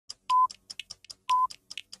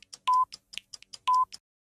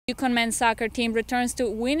UConn men's soccer team returns to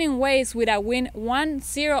winning ways with a win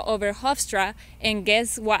 1-0 over Hofstra, and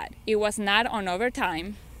guess what? It was not on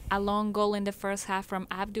overtime. A long goal in the first half from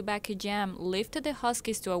Abdubakir lifted the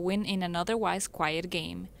Huskies to a win in an otherwise quiet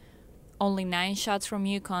game. Only 9 shots from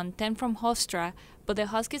UConn, 10 from Hofstra, but the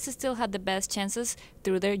Huskies still had the best chances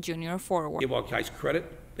through their junior forward. Give our guys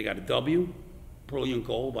credit. They got a W. Brilliant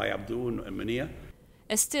goal by Abdul and Mania.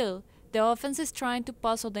 Still, the offense is trying to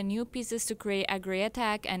puzzle the new pieces to create a great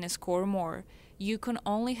attack and score more. UConn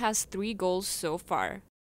only has 3 goals so far.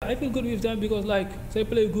 I feel good with them because they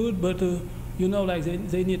play good, but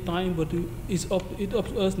they need time. But it's up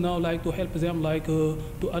to us now to help them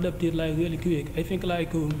to adapt it really quick. I think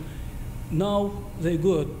now they're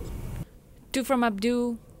good. 2 from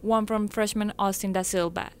Abdu, 1 from freshman Austin Da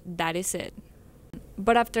Silva. That is it.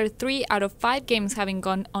 But after 3 out of 5 games having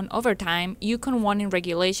gone on overtime, UConn won in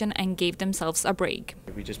regulation and gave themselves a break.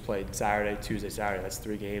 We just played Saturday, Tuesday, Saturday. That's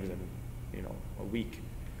 3 games in a week.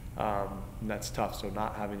 And that's tough. So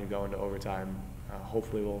not having to go into overtime,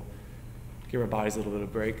 hopefully we'll give our bodies a little bit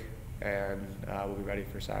of break, and we'll be ready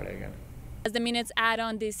for Saturday again. As the minutes add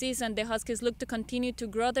on this season, the Huskies look to continue to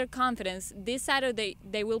grow their confidence. This Saturday,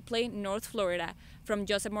 they will play North Florida. From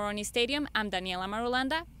Joseph Moroni Stadium, I'm Daniela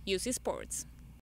Marulanda, UC Sports.